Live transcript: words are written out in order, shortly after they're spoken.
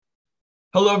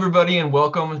Hello, everybody, and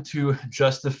welcome to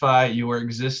Justify Your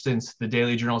Existence, the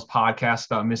Daily Journal's podcast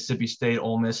about Mississippi State,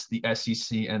 Ole Miss, the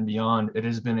SEC, and beyond. It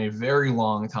has been a very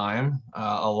long time.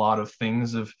 A lot of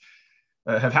things have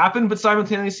happened, but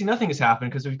simultaneously nothing has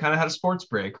happened because we've kind of had a sports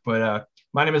break. But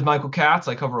my name is Michael Katz.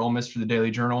 I cover Ole Miss for the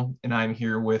Daily Journal, and I'm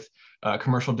here with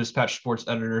Commercial Dispatch sports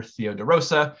editor Theo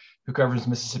DeRosa, who covers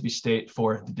Mississippi State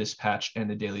for the Dispatch and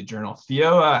the Daily Journal.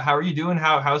 Theo, how are you doing?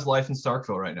 How's life in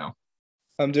Starkville right now?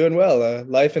 I'm doing well.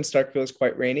 Life in Starkville is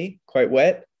quite rainy, quite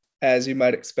wet, as you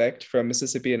might expect from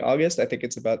Mississippi in August. I think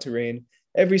it's about to rain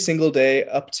every single day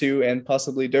up to and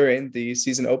possibly during the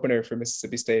season opener for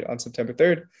Mississippi State on September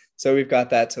 3rd. So we've got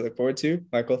that to look forward to.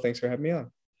 Michael, thanks for having me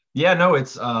on. Yeah, no,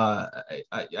 it's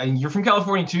you're from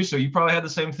California too, so you probably had the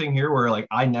same thing here where like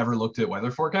I never looked at weather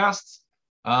forecasts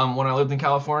when I lived in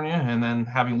California, and then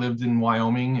having lived in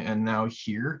Wyoming and now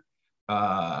here,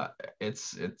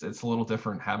 it's a little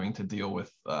different having to deal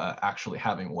with actually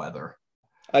having weather.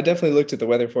 I definitely looked at the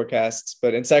weather forecasts,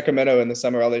 but in Sacramento in the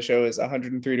summer, all they show is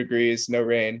 103 degrees, no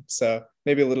rain. So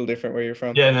maybe a little different where you're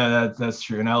from. Yeah, no, that's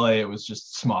true. In LA, it was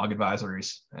just smog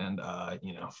advisories and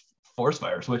forest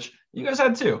fires, which you guys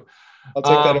had too. I'll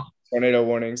take that Um, over tornado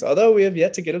warnings, although we have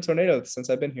yet to get a tornado since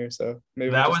I've been here. So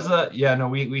maybe we'll That just was a yeah, no,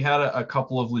 we had a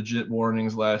couple of legit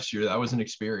warnings last year. That was an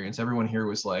experience. Everyone here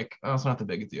was like, oh, it's not the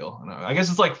big a deal. And I guess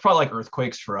it's like probably like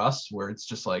earthquakes for us, where it's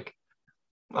just like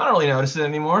I don't really notice it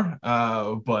anymore.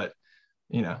 But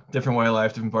different way of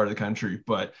life, different part of the country.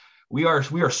 But we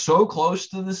are so close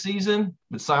to the season,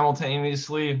 but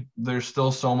simultaneously there's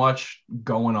still so much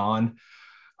going on.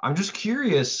 I'm just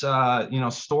curious,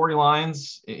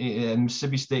 storylines in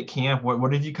Mississippi State camp.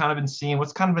 What have you kind of been seeing?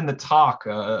 What's kind of been the talk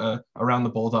around the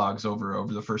Bulldogs over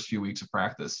the first few weeks of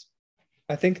practice?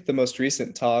 I think the most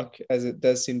recent talk, as it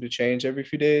does seem to change every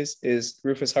few days, is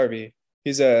Rufus Harvey.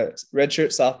 He's a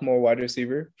redshirt sophomore wide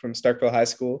receiver from Starkville High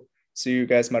School. So you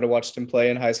guys might have watched him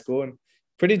play in high school and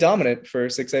pretty dominant for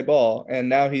 6A ball. And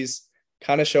now he's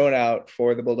kind of showing out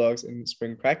for the Bulldogs in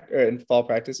spring practice or in fall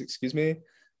practice, excuse me.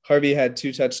 Harvey had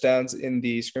 2 touchdowns in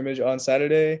the scrimmage on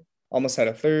Saturday, almost had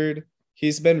a third.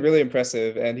 He's been really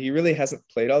impressive and he really hasn't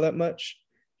played all that much.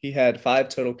 He had 5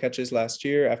 total catches last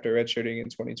year after redshirting in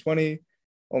 2020,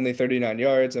 only 39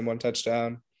 yards and 1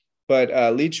 touchdown.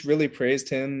 But Leach really praised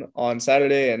him on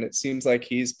Saturday, and it seems like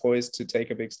he's poised to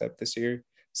take a big step this year.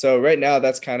 So right now,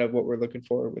 that's kind of what we're looking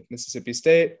for with Mississippi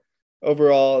State.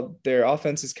 Overall, their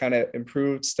offense has kind of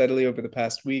improved steadily over the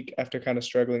past week after kind of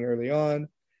struggling early on.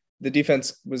 The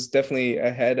defense was definitely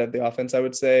ahead of the offense, I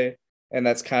would say, and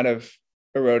that's kind of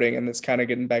eroding and it's kind of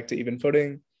getting back to even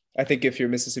footing. I think if you're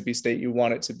Mississippi State, you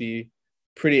want it to be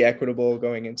pretty equitable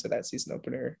going into that season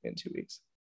opener in 2 weeks.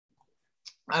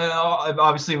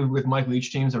 Obviously, with Mike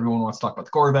Leach teams, everyone wants to talk about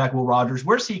the quarterback, Will Rogers.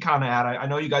 Where's he kind of at? I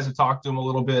know you guys have talked to him a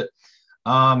little bit.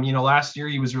 Last year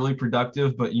he was really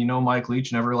productive, but Mike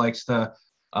Leach never likes to,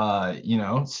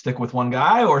 stick with one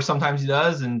guy, or sometimes he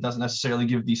does and doesn't necessarily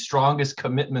give the strongest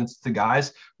commitments to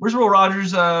guys. Where's Will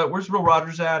Rogers? Where's Will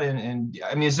Rogers at? And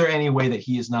I mean, is there any way that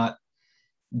he is not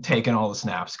taking all the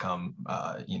snaps come,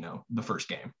 the first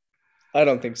game? I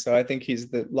don't think so. I think he's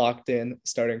the locked in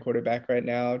starting quarterback right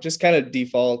now, just kind of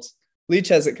default. Leach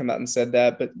hasn't come out and said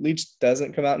that, but Leach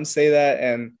doesn't come out and say that.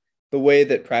 And the way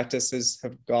that practices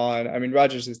have gone, I mean,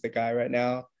 Rogers is the guy right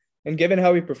now. And given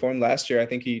how he performed last year, I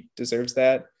think he deserves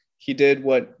that. He did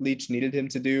what Leach needed him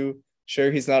to do.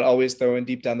 Sure, he's not always throwing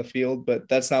deep down the field, but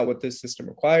that's not what this system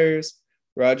requires.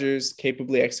 Rogers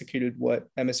capably executed what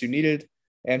MSU needed,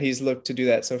 and he's looked to do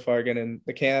that so far again in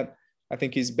the camp. I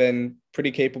think he's been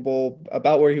pretty capable,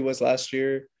 about where he was last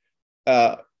year,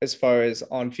 as far as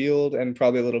on field, and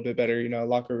probably a little bit better,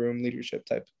 locker room leadership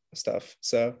type stuff.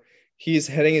 So he's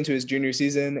heading into his junior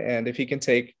season, and if he can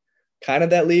take kind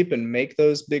of that leap and make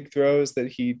those big throws that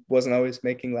he wasn't always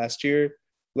making last year,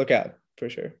 look out for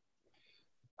sure.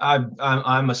 I'm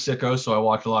a sicko, so I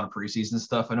watch a lot of preseason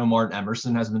stuff. I know Martin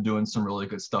Emerson has been doing some really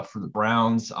good stuff for the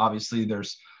Browns. Obviously,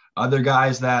 there's other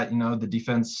guys that the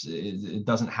defense it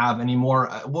doesn't have anymore.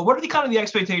 Well, what are the kind of the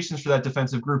expectations for that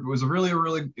defensive group? It was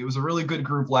a really good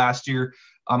group last year.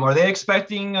 Are they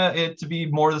expecting it to be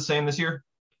more of the same this year?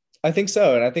 I think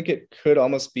so, and I think it could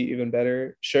almost be even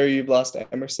better. Sure, you've lost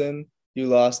Emerson, you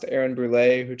lost Aaron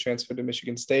Brule, who transferred to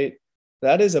Michigan State.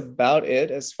 That is about it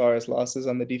as far as losses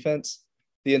on the defense.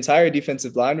 The entire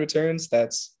defensive line returns.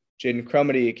 That's Jaden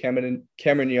Crumedy,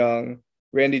 Cameron Young,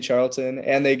 Randy Charlton,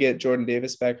 and they get Jordan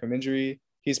Davis back from injury.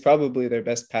 He's probably their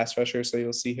best pass rusher, so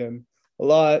you'll see him a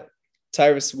lot.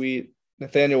 Tyrus Sweet,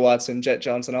 Nathaniel Watson, Jet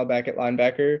Johnson, all back at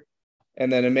linebacker.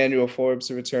 And then Emmanuel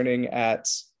Forbes returning at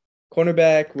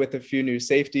cornerback with a few new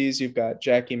safeties. You've got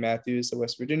Jackie Matthews, a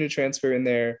West Virginia transfer in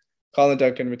there. Colin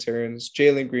Duncan returns,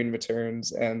 Jalen Green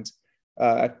returns, and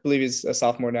I believe he's a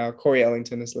sophomore now. Corey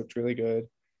Ellington has looked really good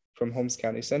from Holmes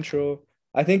County Central.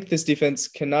 I think this defense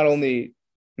can not only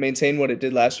maintain what it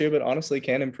did last year, but honestly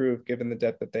can improve given the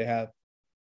depth that they have.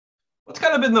 What's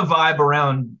kind of been the vibe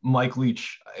around Mike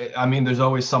Leach? I mean, there's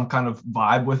always some kind of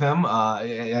vibe with him.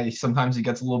 Sometimes he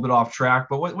gets a little bit off track,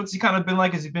 but what's he kind of been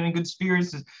like? Has he been in good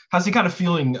spirits? How's he kind of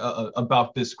feeling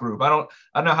about this group? I don't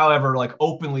know, however, like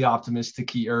openly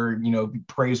optimistic he or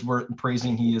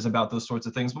praising he is about those sorts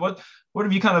of things. But what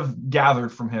have you kind of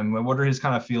gathered from him? What are his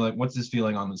kind of feeling? What's his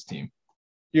feeling on this team?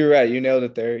 You're right. You nailed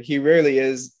it there. He rarely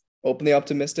is openly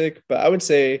optimistic, but I would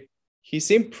say he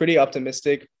seemed pretty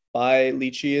optimistic by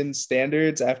Leachian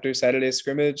standards after Saturday's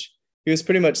scrimmage. He was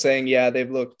pretty much saying, yeah, they've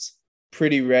looked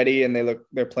pretty ready and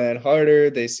they're playing harder.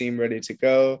 They seem ready to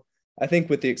go. I think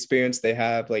with the experience they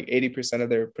have, like 80% of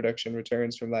their production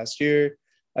returns from last year.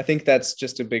 I think that's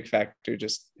just a big factor,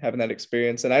 just having that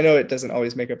experience. And I know it doesn't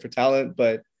always make up for talent,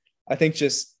 but I think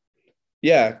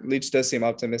Leach does seem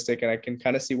optimistic and I can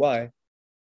kind of see why.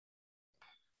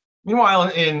 Meanwhile,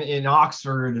 in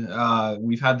Oxford,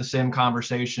 we've had the same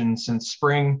conversation since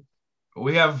spring.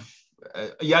 We have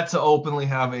yet to openly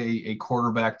have a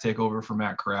quarterback takeover for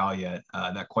Matt Corral yet.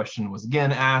 That question was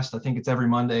again asked. I think it's every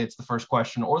Monday. It's the first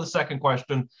question or the second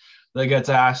question that gets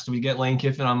asked. We get Lane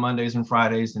Kiffin on Mondays and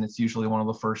Fridays, and it's usually one of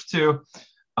the first two.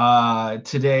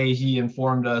 Today, he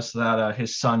informed us that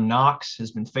his son Knox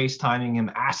has been FaceTiming him,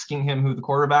 asking him who the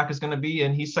quarterback is going to be,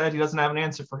 and he said he doesn't have an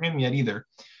answer for him yet either.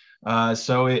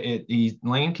 So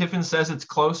Lane Kiffin says it's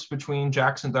close between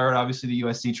Jackson Dart, obviously the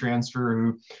USC transfer,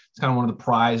 who is kind of one of the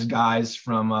prize guys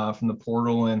from the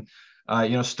portal, and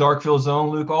Starkville's own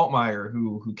Luke Altmaier,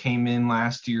 who came in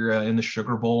last year in the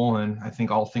Sugar Bowl, and I think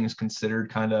all things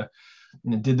considered, kind of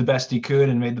did the best he could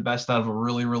and made the best out of a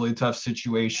really, really tough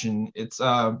situation. It's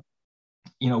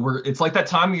it's like that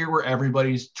time of year where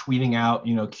everybody's tweeting out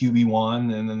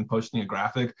QB1 and then posting a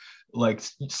graphic like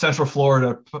Central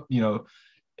Florida,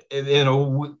 in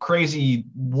a crazy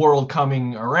world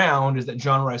coming around, is that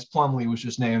John Rice Plumlee was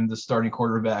just named the starting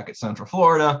quarterback at Central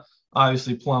Florida.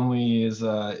 Obviously, Plumlee is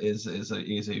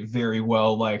a very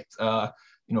well liked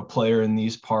player in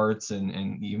these parts,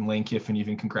 and even Lane Kiffin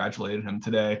even congratulated him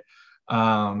today.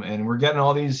 And we're getting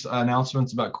all these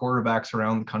announcements about quarterbacks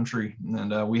around the country,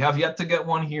 and we have yet to get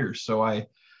one here. So I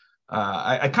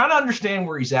kind of understand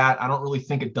where he's at. I don't really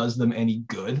think it does them any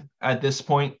good at this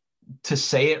point to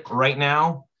say it right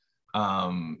now.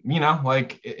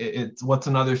 It's what's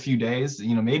another few days,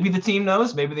 maybe the team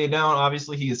knows, maybe they don't.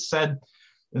 Obviously he has said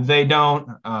they don't.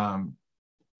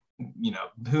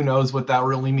 Who knows what that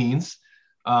really means.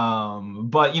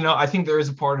 But I think there is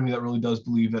a part of me that really does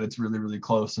believe that it's really, really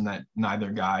close, and that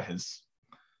neither guy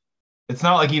it's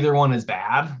not like either one is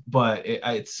bad, but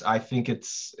I think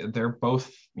they're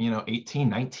both 18,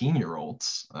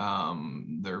 19-year-olds.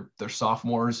 They're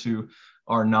sophomores who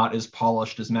are not as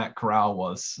polished as Matt Corral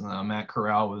was. Matt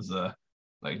Corral was a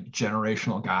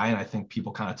generational guy, and I think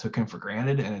people kind of took him for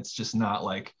granted. And it's just not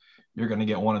like you're going to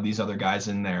get one of these other guys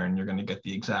in there and you're going to get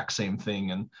the exact same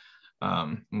thing. And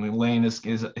Lane has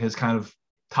kind of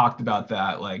talked about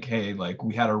that, like, hey, like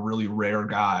we had a really rare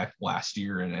guy last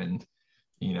year, and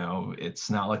it's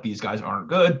not like these guys aren't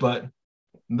good, but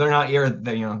they're not here.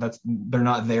 They're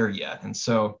not there yet, and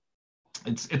so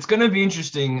it's going to be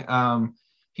interesting.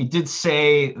 He did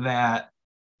say that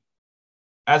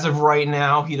as of right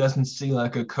now, he doesn't see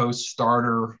like a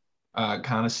co-starter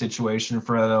kind of situation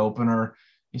for that opener.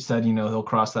 He said, he'll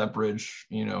cross that bridge,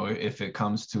 if it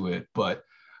comes to it. But,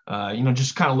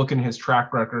 just kind of looking at his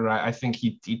track record, I think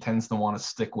he tends to want to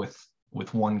stick with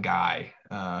one guy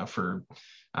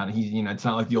it's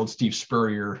not like the old Steve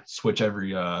Spurrier switch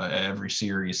every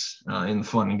series in the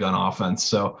fun and gun offense.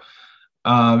 So,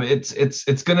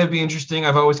 it's going to be interesting.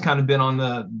 I've always kind of been on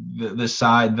the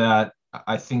side that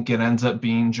I think it ends up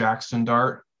being Jackson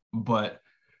Dart, but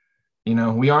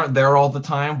we aren't there all the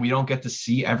time. We don't get to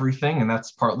see everything, and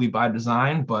that's partly by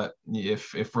design. But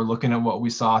if we're looking at what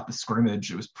we saw at the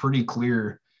scrimmage, it was pretty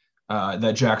clear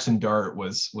that Jackson Dart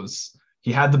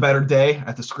he had the better day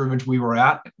at the scrimmage we were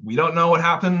at. We don't know what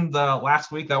happened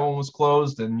last week. That one was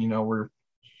closed, and we're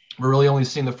really only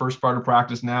seeing the first part of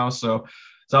practice now. So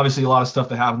it's obviously a lot of stuff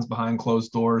that happens behind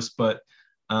closed doors, but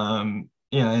and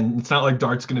it's not like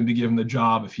Dart's going to be given the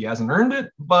job if he hasn't earned it.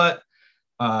 But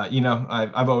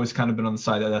I've always kind of been on the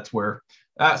side that that's where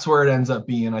it ends up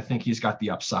being. I think he's got the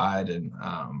upside, and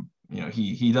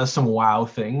he does some wow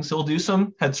things. He'll do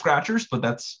some head scratchers, but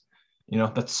that's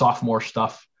sophomore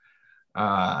stuff.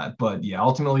 But yeah,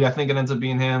 ultimately I think it ends up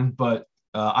being him. But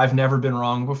I've never been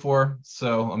wrong before,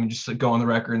 so let me just go on the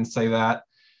record and say that.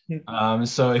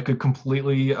 So it could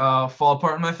completely fall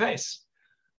apart in my face.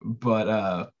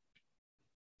 But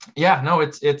yeah, no,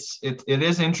 it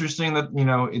is interesting that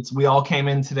we all came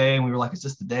in today and we were like, is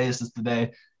this the day? Is this the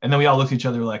day? And then we all looked at each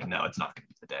other like, no, it's not going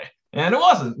to be the day, and it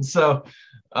wasn't. So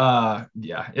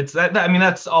yeah, it's that. I mean,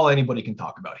 that's all anybody can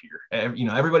talk about here.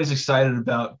 Everybody's excited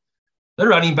about the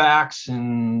running backs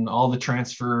and all the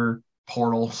transfer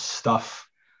portal stuff,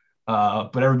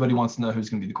 but everybody wants to know who's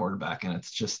going to be the quarterback, and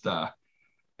it's just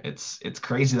it's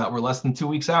crazy that we're less than 2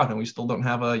 weeks out and we still don't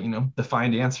have a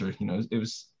defined answer. It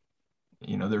was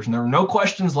there's no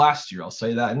questions last year. I'll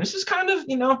say that, and this is kind of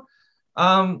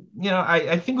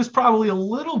I think it was probably a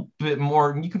little bit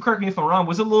more. You can correct me if I'm wrong.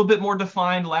 Was it a little bit more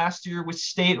defined last year with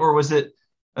State, or was it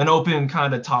an open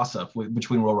kind of toss up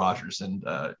between Will Rogers and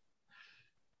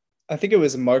I think it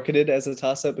was marketed as a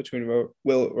toss-up between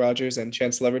Will Rogers and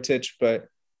Chance Levertich, but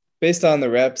based on the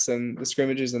reps and the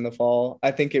scrimmages in the fall,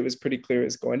 I think it was pretty clear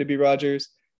it's going to be Rogers.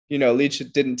 Leach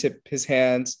didn't tip his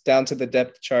hands down to the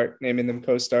depth chart, naming them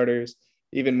co-starters,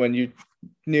 even when you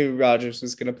knew Rogers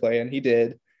was going to play, and he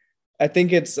did. I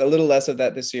think it's a little less of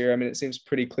that this year. I mean, it seems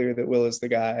pretty clear that Will is the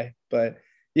guy, but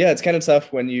yeah, it's kind of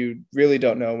tough when you really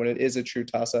don't know, when it is a true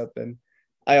toss-up. And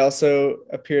I also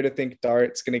appear to think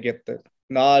Dart's going to get the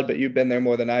nod, but you've been there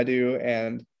more than I do,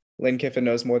 and Lane Kiffin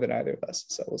knows more than either of us,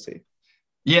 so we'll see.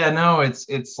 Yeah, no,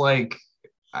 it's like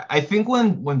I think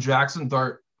when Jackson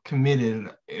Dart committed,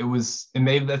 and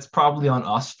maybe that's probably on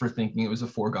us for thinking it was a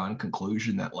foregone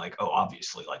conclusion that like, oh,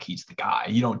 obviously, like he's the guy.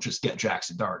 You don't just get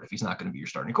Jackson Dart if he's not going to be your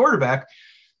starting quarterback.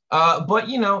 But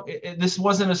this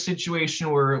wasn't a situation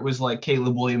where it was like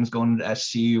Caleb Williams going into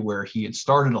SC where he had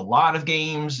started a lot of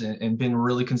games and been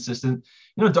really consistent.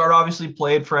 Dart obviously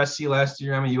played for SC last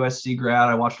year. I'm a USC grad.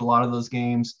 I watched a lot of those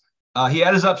games. He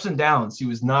had his ups and downs. He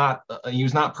was not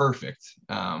perfect.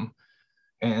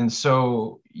 And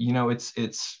so,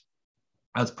 it's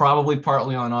that's probably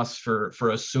partly on us for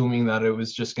assuming that it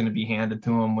was just going to be handed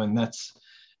to him when that's,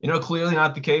 clearly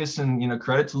not the case. And,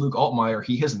 credit to Luke Altmaier.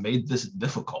 He has made this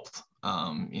difficult.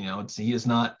 He has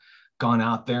not gone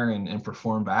out there and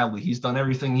performed badly. He's done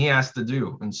everything he has to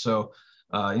do. And so,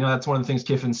 that's one of the things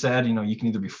Kiffin said. You can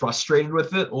either be frustrated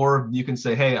with it or you can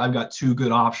say, hey, I've got two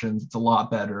good options. It's a lot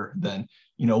better than,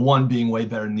 one being way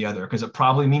better than the other, because it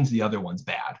probably means the other one's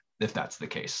bad if that's the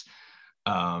case.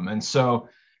 And so,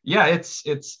 yeah,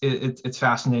 it's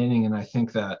fascinating. And I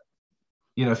think that,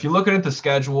 if you're looking at the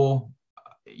schedule,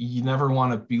 you never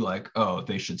want to be like, oh,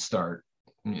 they should start,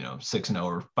 6-0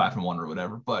 or 5-1 or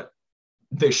whatever, but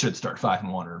they should start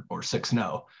 5-1 or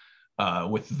 6-0.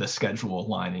 With the schedule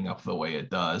lining up the way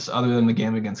it does, other than the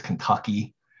game against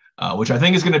Kentucky, which I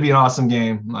think is going to be an awesome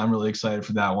game. I'm really excited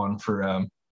for that one for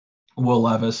Will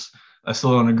Levis. I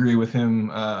still don't agree with him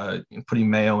putting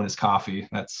mayo in his coffee.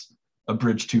 That's a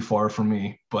bridge too far for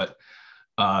me, but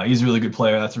he's a really good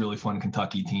player. That's a really fun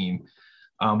Kentucky team.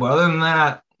 But other than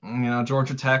that,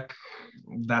 Georgia Tech,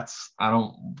 I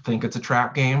don't think it's a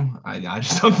trap game. I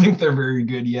just don't think they're very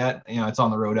good yet. It's on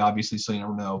the road, obviously, so you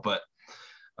never know, but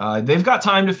they've got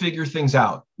time to figure things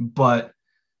out, but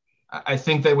I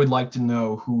think they would like to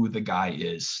know who the guy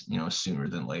is, sooner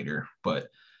than later. But,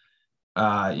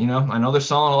 I know they're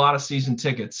selling a lot of season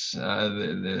tickets.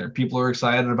 People are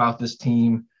excited about this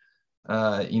team.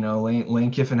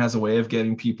 Lane Kiffin has a way of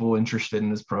getting people interested in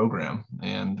his program.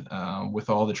 And with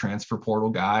all the transfer portal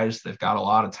guys, they've got a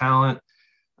lot of talent.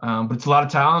 But it's a lot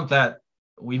of talent that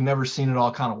we've never seen it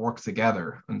all kind of work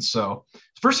together. And so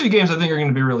the first few games I think are going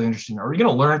to be really interesting. Are we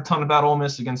going to learn a ton about Ole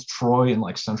Miss against Troy and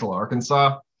like Central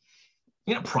Arkansas?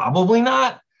 Probably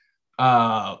not.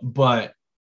 But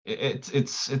it's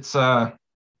you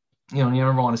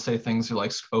never want to say things are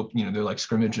like they're like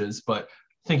scrimmages, but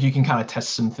I think you can kind of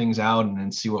test some things out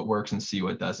and see what works and see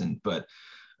what doesn't. But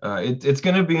it's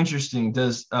going to be interesting.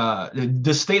 Does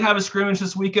State have a scrimmage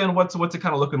this weekend? What's it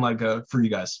kind of looking like for you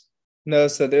guys? No,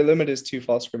 so their limit is 2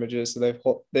 fall scrimmages. So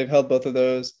they've held both of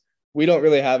those. We don't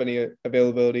really have any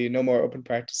availability, no more open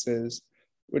practices.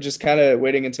 We're just kind of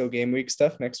waiting until game week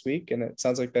stuff next week. And it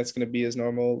sounds like that's going to be as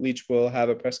normal. Leach will have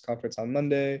a press conference on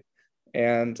Monday.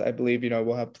 And I believe,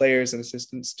 we'll have players and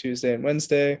assistants Tuesday and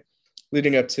Wednesday,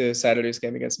 leading up to Saturday's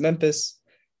game against Memphis.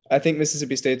 I think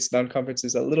Mississippi State's non-conference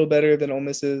is a little better than Ole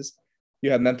Miss's.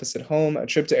 You have Memphis at home, a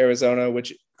trip to Arizona,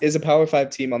 which is a Power 5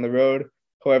 team on the road.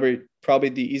 However, probably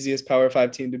the easiest Power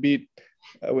 5 team to beat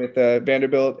with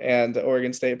Vanderbilt and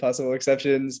Oregon State, possible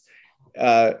exceptions.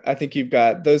 I think you've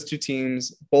got those two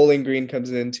teams. Bowling Green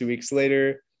comes in 2 weeks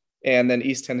later, and then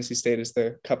East Tennessee State is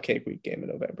the Cupcake Week game in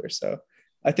November. So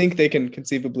I think they can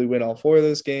conceivably win all 4 of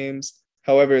those games.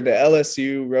 However, the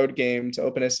LSU road game to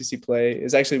open SEC play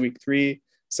is actually week 3.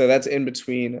 So that's in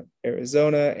between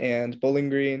Arizona and Bowling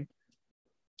Green.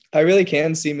 I really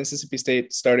can see Mississippi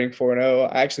State starting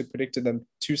 4-0. I actually predicted them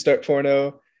to start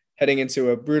 4-0, heading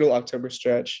into a brutal October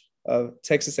stretch of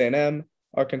Texas A&M,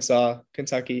 Arkansas,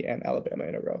 Kentucky, and Alabama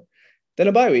in a row. Then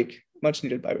a bye week, much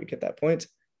needed bye week at that point.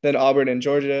 Then Auburn and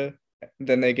Georgia.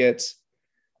 Then they get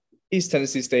East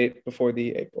Tennessee State before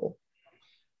the Egg Bowl.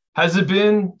 Is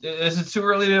it too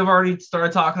early to have already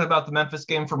started talking about the Memphis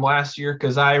game from last year?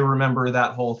 Because I remember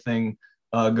that whole thing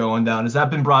going down. Has that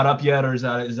been brought up yet, or is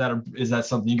that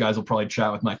something you guys will probably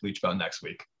chat with Mike Leach about next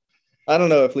week? I don't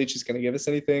know if Leach is going to give us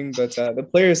anything, but the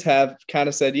players have kind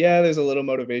of said, yeah, there's a little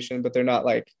motivation, but they're not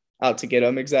like out to get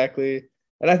them exactly.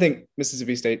 And I think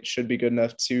Mississippi State should be good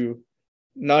enough to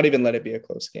not even let it be a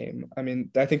close game. I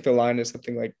mean, I think the line is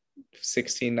something like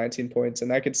 16, 19 points,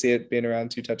 and I could see it being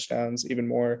around 2 touchdowns, even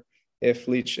more, if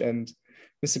Leach and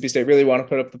Mississippi State really want to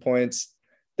put up the points.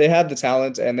 They have the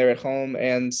talent, and they're at home,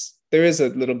 and there is a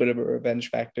little bit of a revenge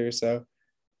factor. So,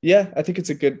 yeah, I think it's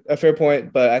a fair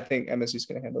point, but I think MSU is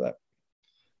going to handle that.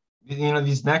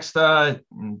 These next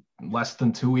less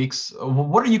than 2 weeks,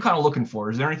 what are you kind of looking for?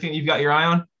 Is there anything you've got your eye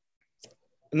on?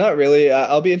 Not really.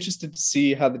 I'll be interested to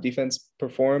see how the defense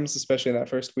performs, especially in that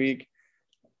first week.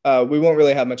 We won't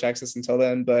really have much access until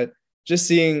then, but just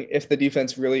seeing if the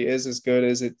defense really is as good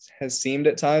as it has seemed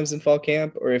at times in fall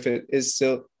camp, or if it is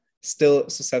still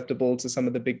susceptible to some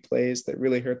of the big plays that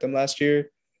really hurt them last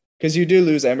year. Because you do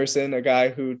lose Emerson, a guy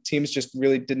who teams just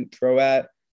really didn't throw at.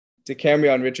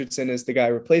 DeCamerion Richardson is the guy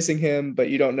replacing him, but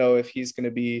you don't know if he's going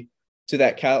to be to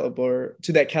that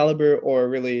caliber or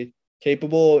really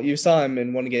capable. You saw him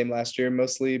in one game last year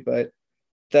mostly, but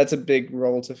that's a big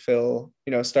role to fill,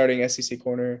 starting SEC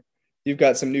corner. You've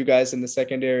got some new guys in the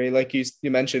secondary. Like you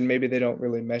mentioned, maybe they don't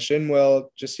really mesh in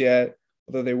well just yet,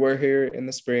 although they were here in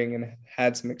the spring and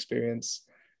had some experience.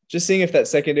 Just seeing if that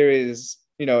secondary is,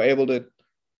 able to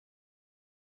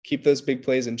keep those big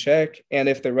plays in check. And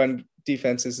if the run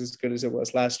defense is as good as it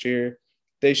was last year,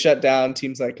 they shut down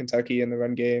teams like Kentucky in the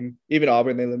run game. Even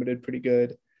Auburn, they limited pretty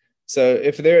good. So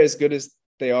if they're as good as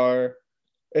they are,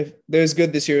 if they're as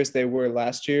good this year as they were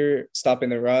last year, stopping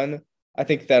the run, I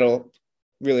think that'll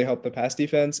really help the pass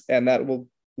defense. And that will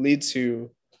lead to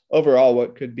overall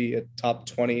what could be a top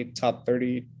 20, top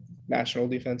 30 national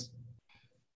defense.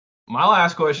 My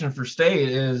last question for State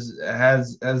is: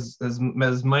 Has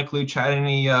Mike Leach had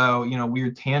any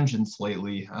weird tangents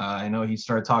lately? I know he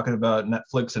started talking about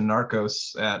Netflix and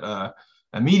Narcos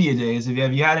at media days.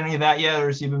 Have you had any of that yet, or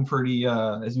has he been pretty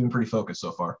focused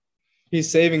so far? He's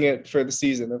saving it for the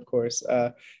season, of course.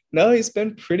 No, he's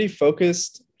been pretty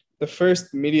focused. The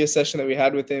first media session that we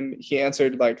had with him, he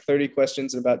answered like 30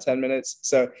 questions in about 10 minutes.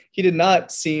 So he did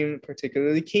not seem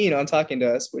particularly keen on talking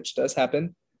to us, which does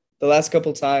happen. The last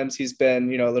couple times he's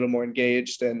been, a little more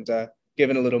engaged and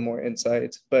given a little more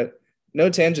insight, but no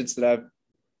tangents that I've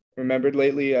remembered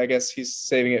lately. I guess he's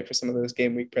saving it for some of those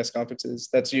game week press conferences.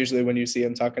 That's usually when you see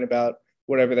him talking about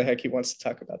whatever the heck he wants to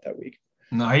talk about that week.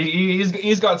 No,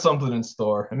 he's got something in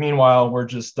store. Meanwhile, we're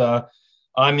just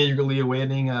I'm eagerly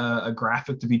awaiting a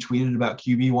graphic to be tweeted about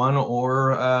QB1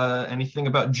 or anything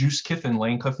about Juice Kiffin,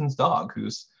 Lane Kiffin's dog,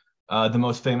 who's the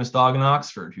most famous dog in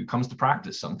Oxford, who comes to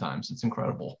practice sometimes. It's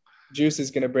incredible. Juice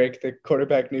is going to break the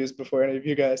quarterback news before any of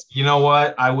you guys. You know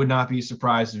what? I would not be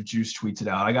surprised if Juice tweets it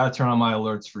out. I got to turn on my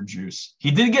alerts for Juice. He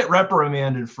did get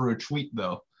reprimanded for a tweet,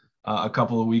 though, a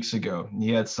couple of weeks ago.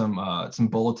 He had some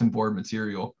bulletin board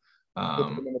material. Put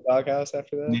him in the doghouse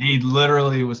after that? He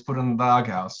literally was put in the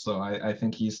doghouse. So I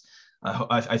think he's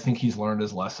learned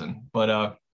his lesson.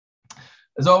 But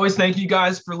as always, thank you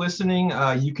guys for listening.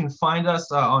 You can find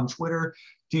us on Twitter,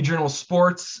 D-Journal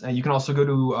Sports. You can also go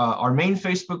to our main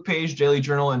Facebook page, Daily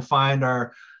Journal, and find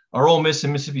our Ole Miss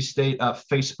and Mississippi State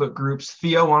Facebook groups.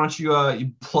 Theo, why don't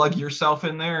you plug yourself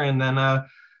in there, and then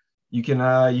you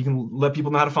can let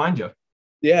people know how to find you.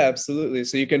 Yeah, absolutely.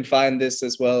 So you can find this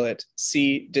as well at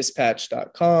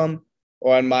cdispatch.com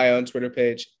or on my own Twitter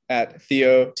page at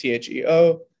Theo,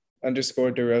 THEO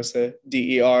 _DeRosa,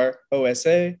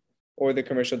 DEROSA, or the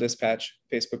Commercial Dispatch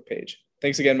Facebook page.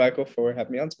 Thanks again, Michael, for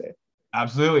having me on today.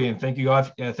 Absolutely. And thank you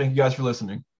guys for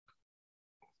listening.